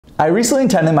I recently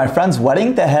attended my friend's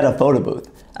wedding that had a photo booth.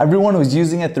 Everyone was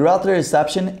using it throughout the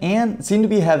reception and seemed to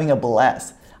be having a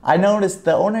blast. I noticed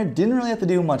the owner didn't really have to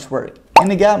do much work,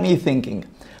 and it got me thinking,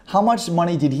 how much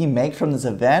money did he make from this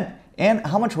event, and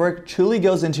how much work truly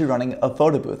goes into running a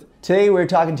photo booth? Today we're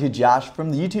talking to Josh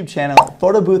from the YouTube channel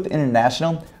Photobooth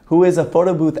International, who is a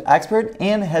photo booth expert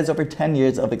and has over 10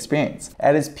 years of experience.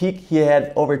 At his peak, he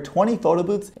had over 20 photo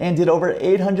booths and did over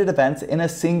 800 events in a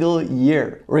single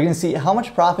year. We're gonna see how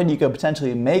much profit you could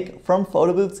potentially make from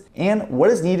photo booths and what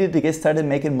is needed to get started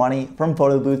making money from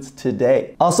photo booths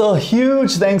today. Also,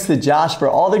 huge thanks to Josh for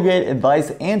all the great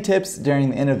advice and tips during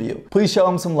the interview. Please show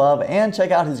him some love and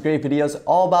check out his great videos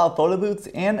all about photo booths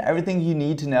and everything you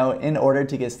need to know in order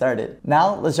to get started.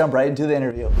 Now, let's jump right into the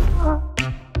interview.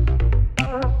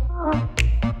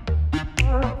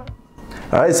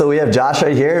 All right, so we have Josh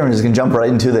right here, and we're just gonna jump right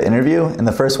into the interview. And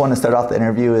the first one to start off the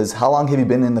interview is, how long have you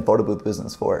been in the photo booth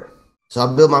business for? So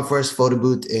I built my first photo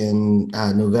booth in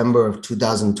November of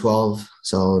 2012.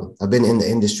 So I've been in the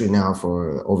industry now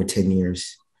for over 10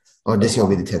 years. Or this year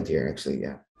will be the 10th year, actually,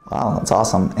 yeah. Wow, that's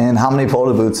awesome. And how many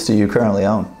photo booths do you currently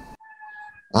own?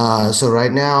 So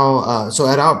right now, so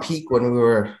at our peak when we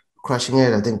were crushing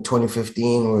it, I think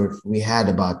 2015, we had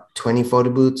about 20 photo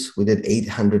booths. We did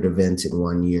 800 events in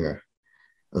 1 year.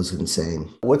 It was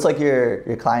insane. What's like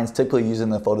your clients typically using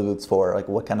the photo booths for? Like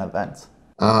what kind of events?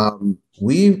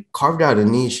 We carved out a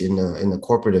niche in the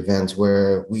corporate events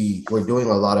where we're doing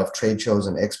a lot of trade shows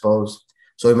and expos.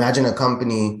 So imagine a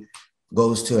company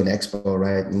goes to an expo,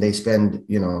 right? And they spend,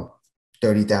 $30,000,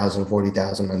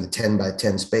 $40,000 on the 10 by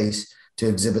 10 space to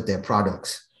exhibit their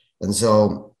products. And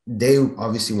so they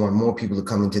obviously want more people to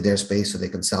come into their space so they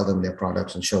can sell them their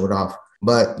products and show it off.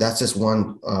 But that's just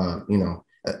one,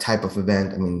 a type of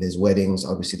event. I mean, there's weddings,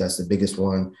 obviously that's the biggest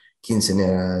one,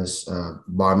 quinceañeras,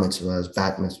 bar mitzvahs,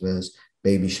 bat mitzvahs,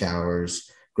 baby showers,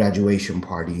 graduation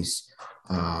parties,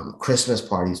 Christmas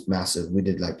parties, massive. We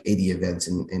did like 80 events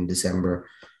in December.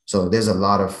 So there's a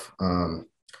lot of,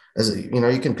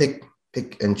 you can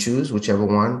pick and choose whichever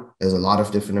one. There's a lot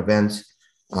of different events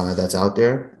that's out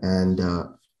there, and a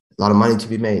lot of money to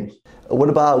be made. What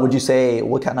about, would you say,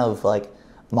 what kind of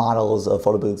models of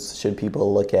photo booths should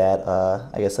people look at?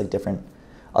 I guess like different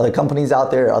other companies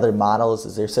out there, other models.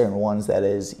 Is there certain ones that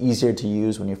is easier to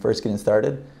use when you're first getting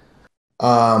started?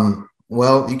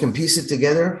 Well, you can piece it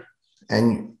together,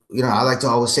 and I like to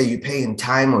always say you pay in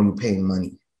time or you pay in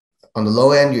money. On the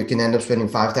low end, you can end up spending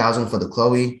 $5,000 for the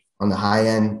Chloe. On the high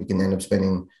end, you can end up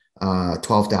spending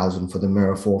 $12,000 for the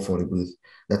Mirror 4 photo booth.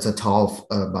 That's a tall,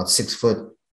 about 6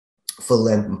 foot, full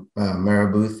length mirror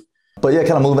booth. But yeah,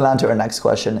 kind of moving on to our next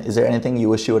question. Is there anything you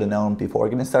wish you would have known before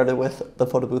getting started with the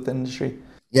photo booth industry?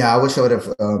 Yeah, I wish I would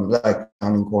have like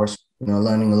accounting course,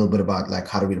 learning a little bit about like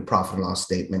how to read a profit and loss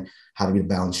statement, how to read a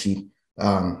balance sheet.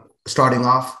 Starting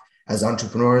off as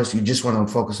entrepreneurs, you just want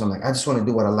to focus on like, I just want to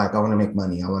do what I like. I want to make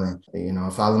money. I want to,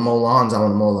 if I mow lawns, I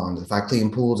want to mow lawns. If I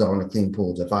clean pools, I want to clean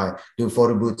pools. If I do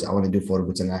photo booths, I want to do photo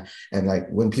booths. And like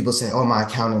when people say, oh, my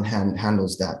accountant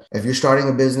handles that. If you're starting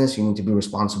a business, you need to be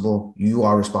responsible. You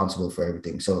are responsible for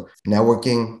everything. So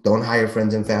networking, don't hire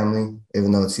friends and family,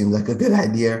 even though it seems like a good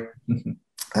idea.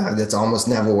 That's almost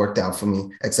never worked out for me,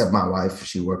 except my wife.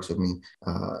 She works with me.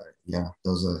 Yeah,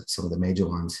 those are some of the major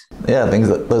ones. Yeah, I think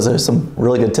those are some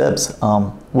really good tips.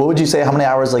 What would you say, how many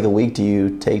hours like a week do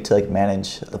you take to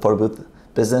manage the photo booth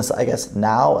business, I guess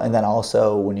now, and then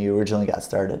also when you originally got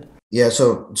started? Yeah,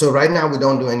 so right now we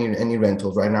don't do any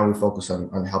rentals. Right now we focus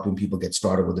on helping people get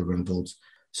started with the rentals.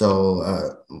 So,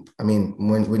 I mean,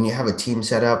 when you have a team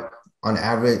set up, on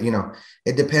average,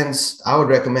 it depends. I would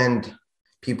recommend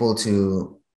people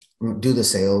to do the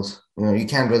sales. You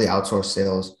can't really outsource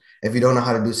sales. If you don't know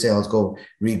how to do sales, go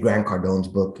read Grant Cardone's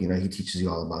book. He teaches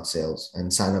you all about sales,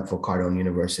 and sign up for Cardone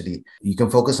University. You can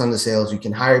focus on the sales. You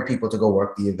can hire people to go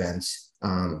work the events.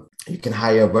 You can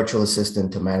hire a virtual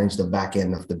assistant to manage the back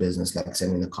end of the business, like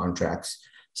sending the contracts,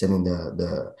 sending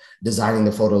the designing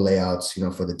the photo layouts,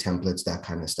 for the templates, that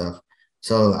kind of stuff.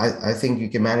 So I think you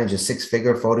can manage a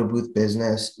 6-figure photo booth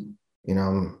business,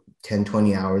 10,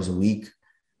 20 hours a week.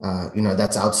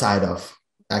 That's outside of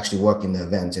actually working the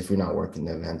events if you're not working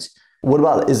the events. What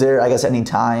about, is there, I guess, any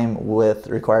time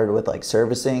required with like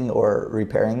servicing or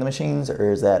repairing the machines,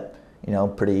 or is that,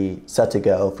 pretty set to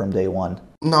go from day one?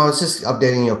 No, it's just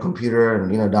updating your computer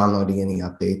and, downloading any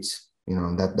updates.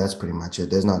 That's pretty much it.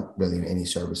 There's not really any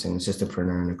servicing. It's just a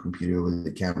printer and a computer with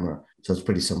the camera. So it's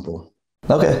pretty simple.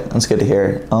 Okay, that's good to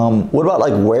hear. What about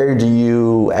like where do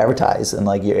you advertise in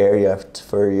like your area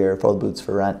for your photo booths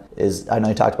for rent? I know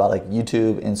you talked about like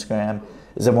YouTube, Instagram.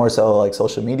 Is it more so like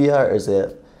social media, or is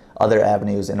it other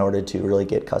avenues in order to really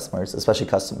get customers, especially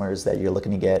customers that you're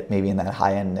looking to get maybe in that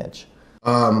high-end niche?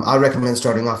 I recommend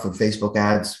starting off with Facebook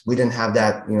ads. We didn't have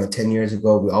that, 10 years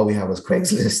ago. All we had was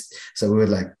Craigslist. So we would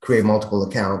like create multiple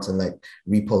accounts and like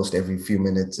repost every few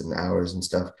minutes and hours and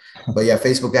stuff. But yeah,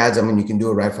 Facebook ads, I mean, you can do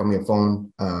it right from your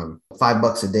phone.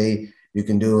 $5 a day, you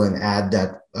can do an ad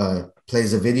that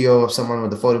plays a video of someone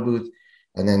with a photo booth.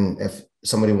 And then if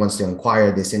somebody wants to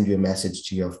inquire, they send you a message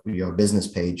to your business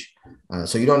page.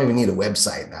 So you don't even need a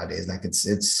website nowadays. Like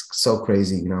it's so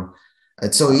crazy,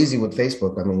 It's so easy with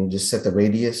Facebook. I mean, you just set the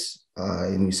radius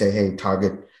and you say, hey,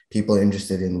 target people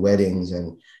interested in weddings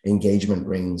and engagement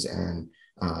rings and,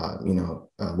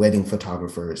 wedding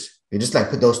photographers. You just like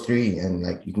put those three and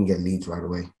like you can get leads right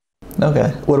away. Okay.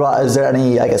 What about, is there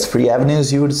any, I guess, free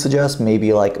avenues you would suggest?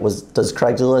 Maybe like, does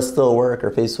Craigslist still work,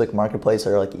 or Facebook Marketplace,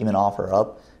 or like even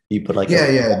OfferUp? You put like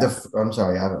I'm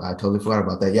sorry, I totally forgot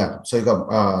about that. Yeah, so you got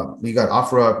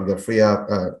OfferUp, you got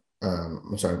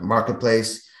FreeUp,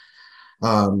 Marketplace.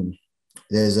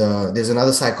 There's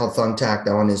another site called Thumbtack.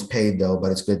 That one is paid though,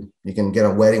 but it's good. You can get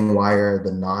a Wedding Wire,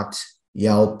 The Knot,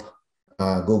 Yelp,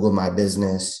 Google My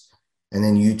Business, and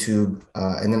then YouTube,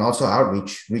 and then also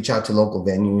outreach. Reach out to local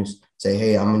venues. Say,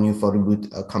 hey, I'm a new photo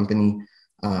booth company.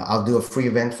 I'll do a free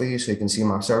event for you so you can see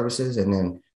my services. And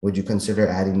then would you consider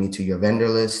adding me to your vendor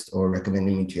list or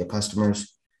recommending me to your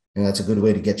customers? And that's a good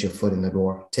way to get your foot in the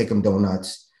door. Take them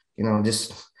donuts.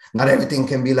 Just not everything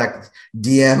can be like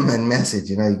DM and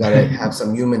message. You got to have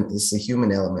some human. It's a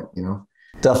human element.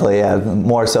 Definitely, yeah.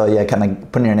 More so, yeah, kind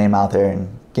of putting your name out there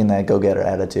and getting that go-getter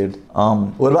attitude.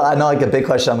 What about, I know like a big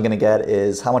question I'm gonna get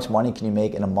is how much money can you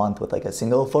make in a month with like a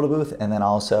single photo booth, and then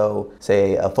also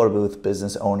say a photo booth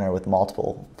business owner with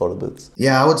multiple photo booths?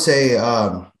 Yeah, I would say,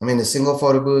 a single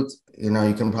photo booth, you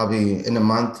can probably in a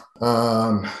month,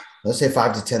 let's say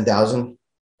 5 to 10,000,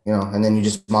 and then you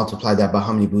just multiply that by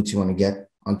how many booths you want to get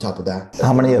on top of that.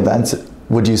 How many events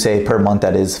would you say per month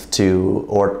that is to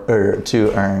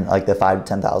earn like the 5 to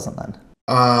 10,000 then?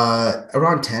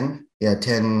 Around 10. Yeah,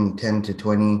 10 to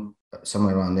 20,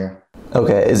 somewhere around there.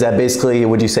 Okay, is that basically,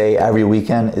 would you say every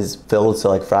weekend is filled, so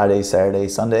like Friday, Saturday,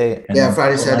 Sunday? Yeah,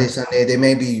 Friday, Saturday, Sunday.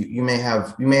 You may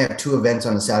have 2 events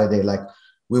on a Saturday. Like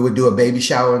we would do a baby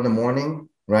shower in the morning,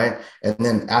 right? And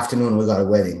then afternoon we got a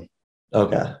wedding.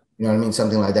 Okay. You know what I mean?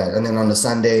 Something like that. And then on the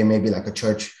Sunday, maybe like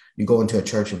you go into a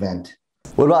church event.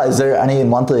 What about, is there any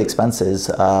monthly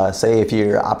expenses? Say if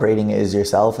you're operating it as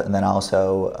yourself and then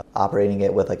also operating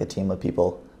it with like a team of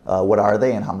people. What are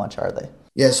they and how much are they?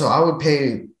 Yeah, so I would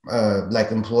pay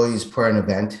like employees per an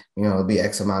event. It'll be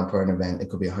X amount per an event. It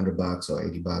could be $100 or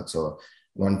 $80 or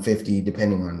 $150,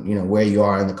 depending on where you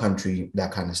are in the country,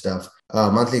 that kind of stuff.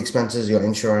 Monthly expenses, your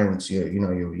insurance,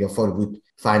 your photo booth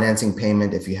financing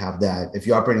payment, if you have that. If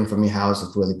you're operating from your house,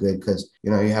 it's really good because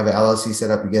you have an LLC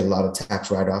set up. You get a lot of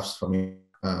tax write-offs from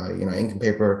your income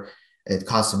paper. It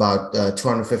costs about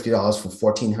 $250 for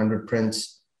 1,400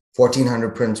 prints.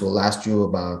 1,400 prints will last you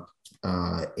about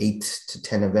 8 to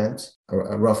 10 events,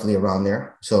 roughly around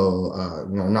there. So,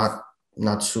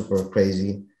 not super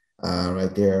crazy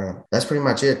right there. That's pretty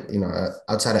much it,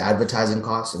 outside of advertising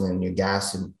costs and then your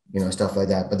gas and, stuff like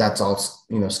that. But that's all,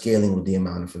 scaling with the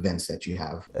amount of events that you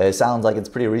have. It sounds like it's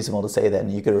pretty reasonable to say that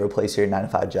you could replace your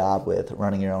 9-to-5 job with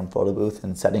running your own photo booth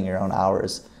and setting your own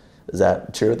hours. Is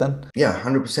that true then? Yeah,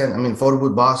 100%. I mean, photo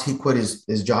booth boss, he quit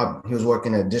his job. He was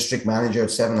working as district manager at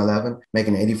 7-Eleven,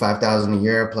 making $85,000 a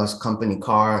year plus company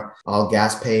car, all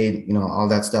gas paid, all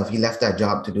that stuff. He left that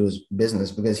job to do his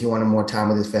business because he wanted more time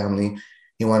with his family.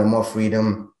 He wanted more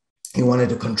freedom. He wanted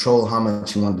to control how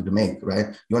much he wanted to make, right?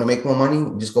 You want to make more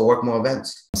money? Just go work more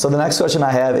events. So the next question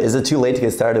I have, is it too late to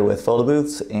get started with photo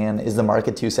booths, and is the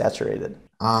market too saturated?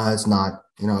 It's not.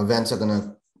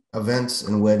 Events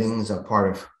and weddings are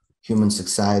part of human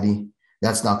society.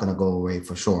 That's not going to go away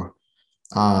for sure.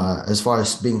 As far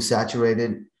as being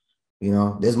saturated,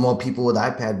 there's more people with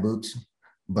iPad booths,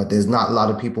 but there's not a lot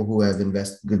of people who have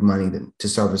invested good money to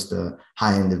service the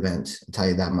high-end events. I'll tell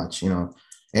you that much.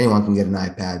 Anyone can get an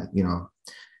iPad,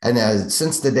 And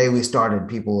since the day we started,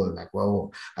 people are like,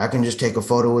 well, I can just take a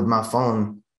photo with my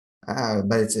phone.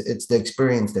 But it's the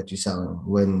experience that you're selling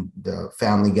when the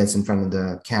family gets in front of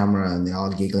the camera and they're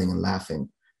all giggling and laughing.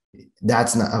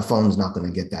 A phone's not going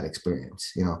to get that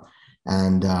experience,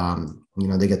 and,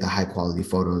 they get the high quality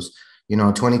photos.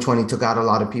 2020 took out a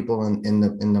lot of people in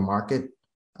the market.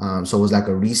 So it was like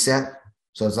a reset.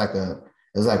 So it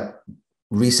was like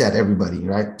reset everybody,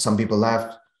 right? Some people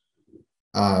left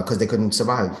because they couldn't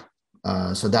survive.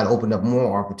 So that opened up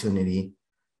more opportunity.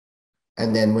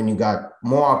 And then when you got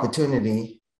more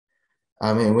opportunity,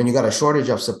 when you got a shortage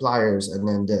of suppliers, and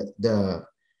then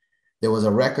there was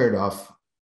a record of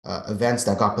events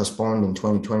that got postponed in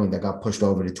 2020 that got pushed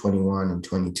over to 21 and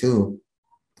 22.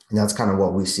 And that's kind of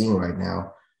what we're seeing right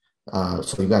now.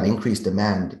 So you got increased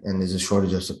demand and there's a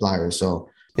shortage of suppliers. So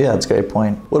yeah, that's a great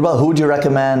point. What about who would you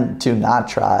recommend to not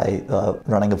try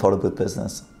running a photo booth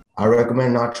business? I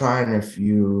recommend not trying if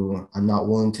you are not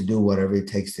willing to do whatever it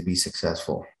takes to be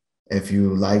successful. If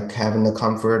you like having the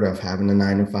comfort of having a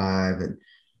 9 to 5 and,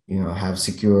 have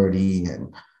security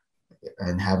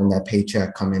and having that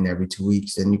paycheck come in every 2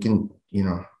 weeks, then you can,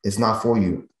 it's not for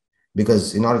you.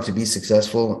 Because in order to be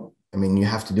successful, I mean, you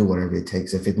have to do whatever it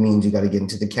takes. If it means you got to get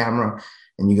into the camera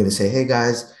and you got to say, hey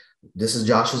guys, this is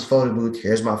Josh's photo booth.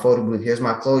 Here's my photo booth. Here's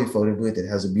my Chloe photo booth. It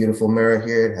has a beautiful mirror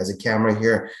here. It has a camera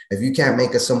here. If you can't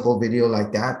make a simple video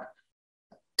like that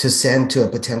to send to a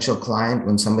potential client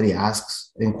when somebody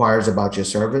inquires about your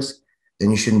service,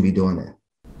 then you shouldn't be doing it.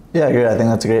 Yeah, I agree. I think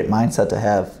that's a great mindset to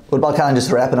have. What about kind of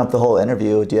just wrapping up the whole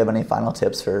interview? Do you have any final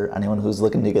tips for anyone who's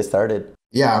looking to get started?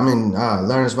 Yeah, I mean,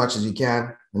 learn as much as you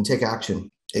can and take action.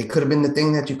 It could have been the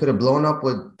thing that you could have blown up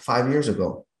with 5 years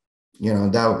ago.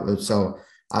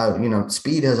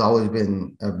 Speed has always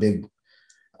been a big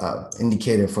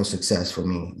indicator for success for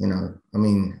me.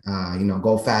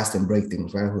 Go fast and break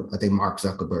things, right? I think Mark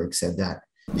Zuckerberg said that.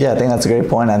 Yeah, I think that's a great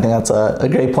point. I think that's a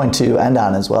great point to end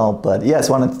on as well. But yes,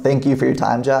 I want to thank you for your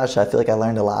time, Josh. I feel like I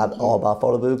learned a lot all about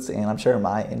photo booths, and I'm sure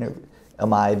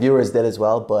my viewers did as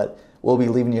well. But we'll be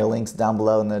leaving your links down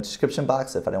below in the description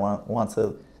box if anyone wants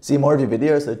to see more of your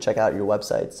videos, so check out your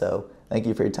website. So thank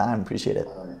you for your time. Appreciate it.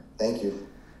 All right. Thank you.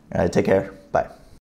 All right, take care. Bye.